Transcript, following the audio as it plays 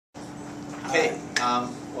Okay,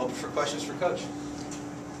 well, for questions for Coach.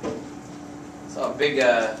 So a big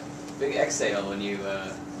exhale when you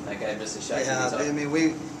that guy missed a shot. Yeah, I mean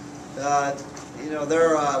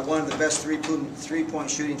they're one of the best three-point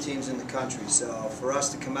shooting teams in the country. So for us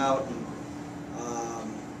to come out and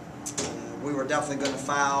we were definitely going to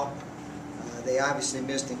foul. They obviously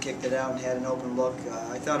missed and kicked it out and had an open look.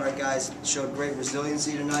 I thought our guys showed great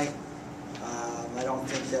resiliency tonight. I don't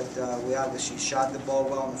think that we obviously shot the ball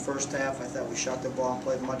well in the first half. I thought we shot the ball and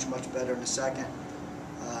played much better in the second.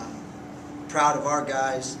 Proud of our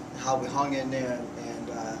guys, how we hung in there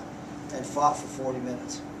and fought for 40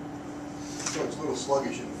 minutes. So it's a little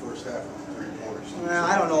sluggish in the first half of the 3 quarters. Well,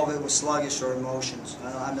 I don't know if it was sluggish or emotions.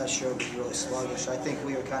 I'm not sure it was really sluggish. I think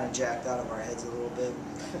we were kind of jacked out of our heads a little bit.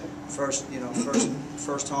 First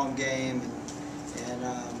home game, and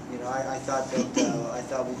I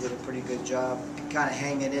thought we did a pretty good job, kind of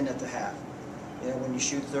hanging in at the half. When you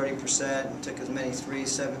shoot 30% and took as many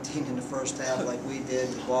threes, 17 in the first half like we did,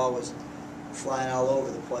 the ball was flying all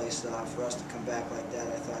over the place. For us to come back like that,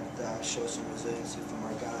 I thought showed some resiliency from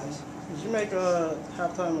our guys. Did you make a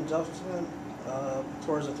halftime adjustment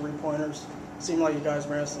towards the three-pointers? It seemed like you guys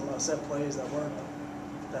ran some set plays that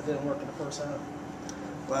didn't work in the first half.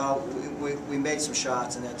 Well, we made some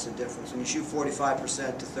shots, and that's the difference. When you shoot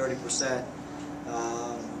 45% to 30%,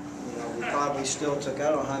 we probably still took, I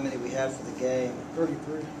don't know how many we had for the game.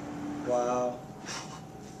 33. Wow.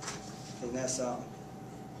 Isn't that something?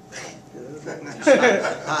 Isn't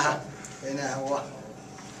that what?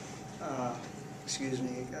 Excuse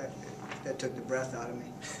me, that took the breath out of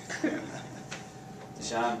me.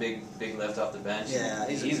 Deshaun, big left off the bench. Yeah,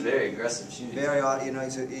 he's very aggressive shooting. Very,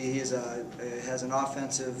 he has an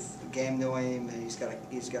offensive game to him, and he's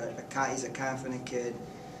a confident kid,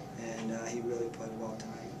 and he really played well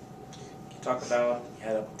tonight. You talk about you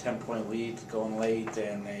had a 10-point lead going late,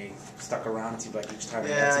 and they stuck around. It seemed like each time.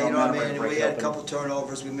 Yeah, we had a couple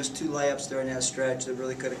turnovers. We missed 2 layups during that stretch that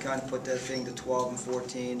really could have kind of put that thing to 12 and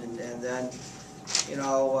 14, and then.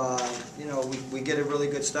 We get a really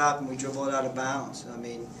good stop and we dribble it out of bounds.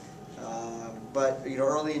 But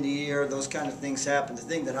early in the year, those kind of things happen. The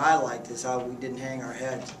thing that I liked is how we didn't hang our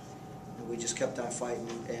heads. We just kept on fighting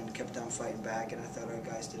and kept on fighting back, and I thought our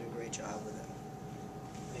guys did a great job with it.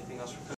 Anything else for Coach?